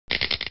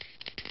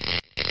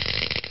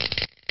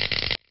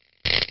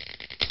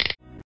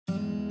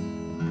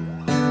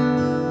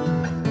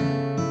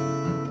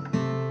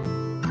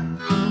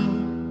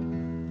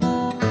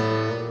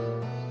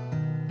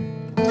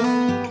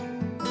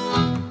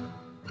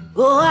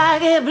Oh, I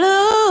get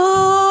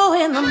blue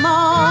in the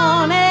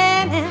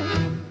morning,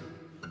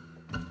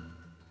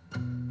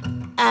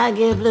 I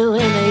get blue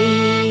in the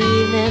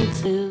evening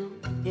too,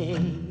 yeah.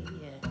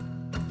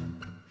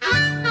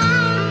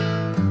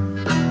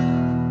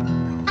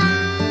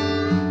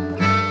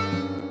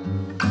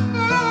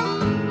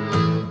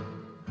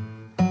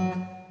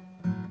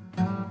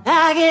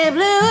 I get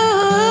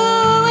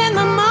blue in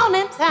the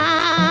morning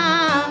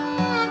time,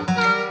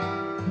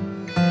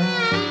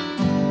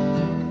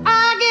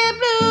 I get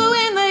blue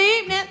in the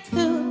evening too.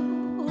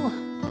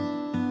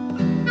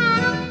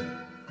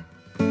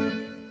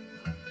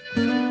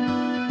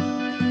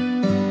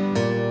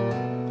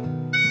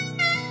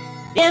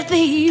 If the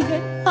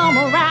evening come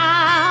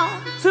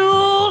around too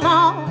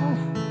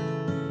long,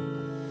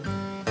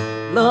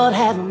 Lord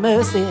have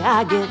mercy,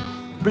 I get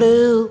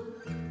blue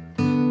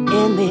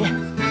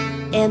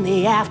in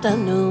the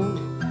afternoon.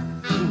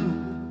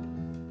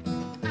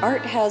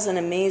 Art has an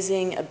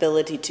amazing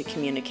ability to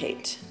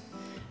communicate.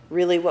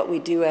 Really what we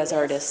do as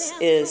artists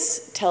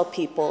is tell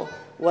people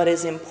what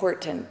is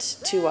important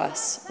to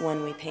us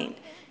when we paint.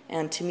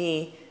 And to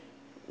me,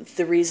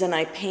 the reason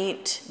I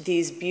paint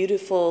these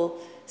beautiful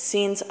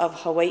scenes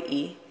of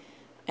Hawaii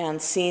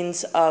and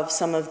scenes of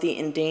some of the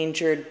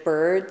endangered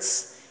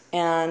birds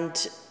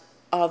and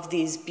of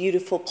these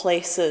beautiful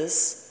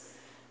places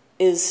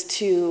is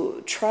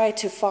to try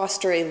to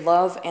foster a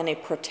love and a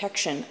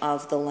protection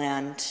of the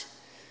land.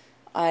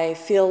 I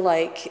feel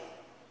like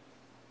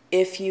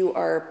if you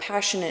are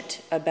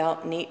passionate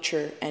about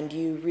nature and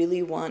you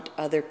really want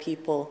other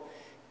people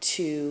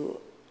to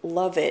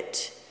love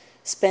it,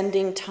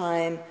 spending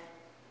time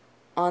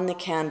on the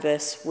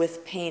canvas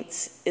with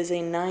paints is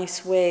a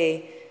nice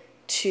way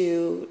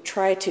to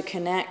try to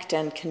connect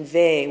and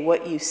convey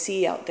what you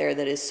see out there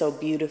that is so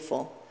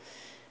beautiful.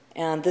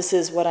 And this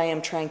is what I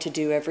am trying to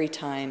do every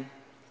time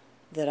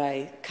that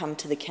I come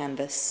to the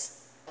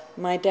canvas.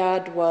 My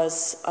dad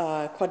was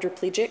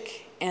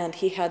quadriplegic, and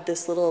he had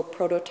this little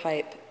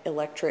prototype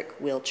electric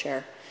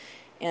wheelchair,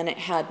 and it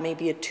had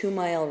maybe a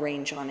 2-mile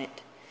range on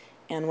it.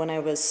 And when I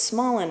was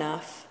small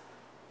enough,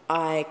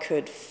 I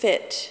could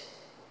fit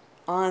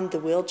on the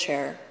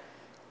wheelchair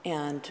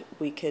and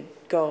we could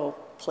go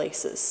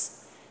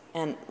places.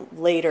 And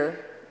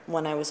later,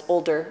 when I was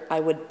older,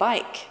 I would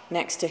bike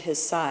next to his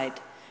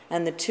side,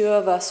 and the two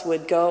of us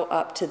would go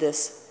up to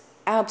this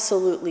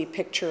absolutely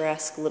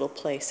picturesque little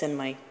place in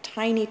my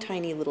tiny,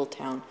 tiny little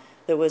town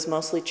that was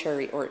mostly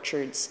cherry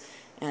orchards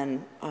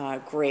and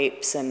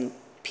grapes and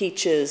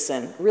peaches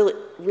and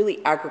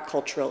really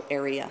agricultural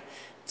area,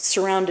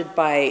 surrounded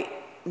by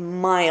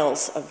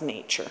miles of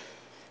nature.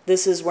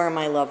 This is where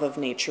my love of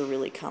nature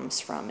really comes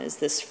from, is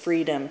this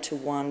freedom to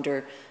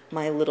wander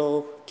my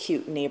little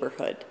cute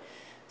neighborhood.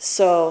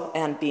 So,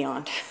 and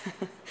beyond.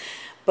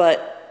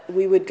 But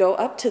we would go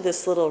up to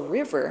this little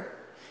river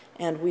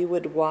and we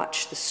would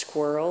watch the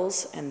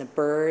squirrels and the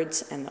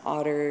birds and the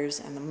otters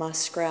and the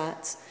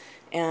muskrats,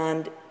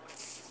 and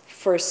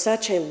for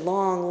such a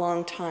long,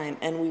 long time,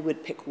 and we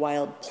would pick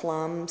wild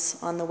plums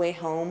on the way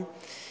home.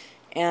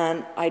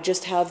 And I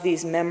just have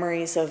these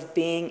memories of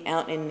being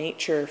out in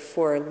nature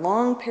for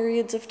long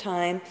periods of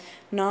time,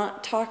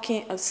 not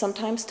talking,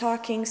 sometimes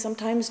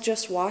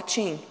just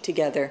watching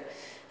together.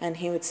 And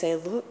he would say,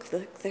 look,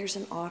 there's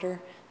an otter,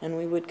 and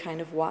we would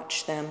kind of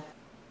watch them.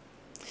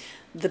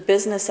 The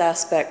business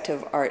aspect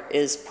of art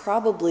is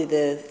probably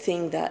the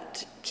thing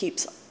that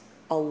keeps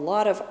a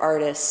lot of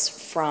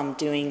artists from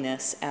doing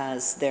this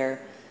as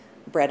their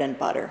bread and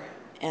butter.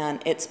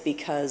 And it's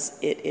because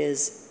it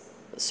is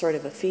sort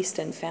of a feast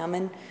and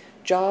famine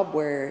job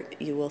where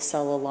you will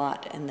sell a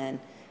lot and then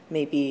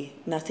maybe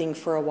nothing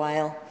for a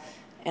while.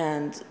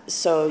 And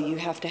so you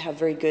have to have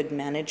very good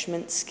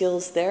management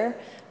skills there,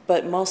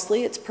 but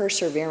mostly it's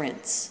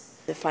perseverance.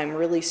 If I'm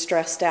really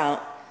stressed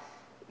out,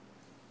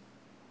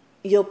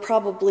 you'll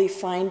probably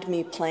find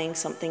me playing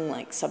something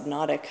like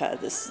Subnautica,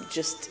 this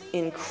just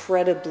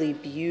incredibly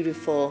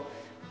beautiful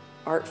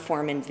art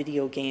form in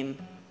video game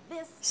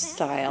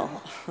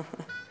style.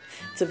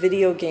 It's a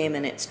video game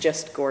and it's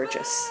just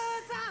gorgeous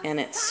and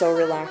it's so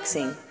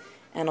relaxing.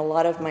 And a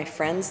lot of my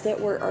friends that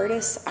were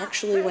artists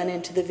actually went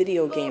into the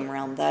video game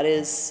realm. That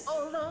is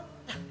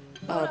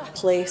a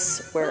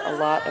place where a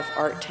lot of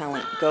art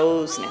talent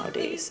goes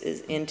nowadays,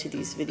 is into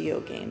these video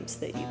games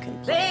that you can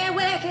play. They're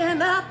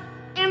waking up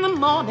in the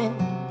morning,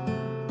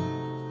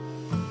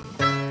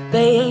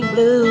 they ain't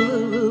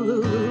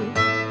blue,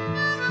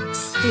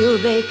 still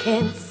they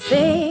can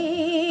sing.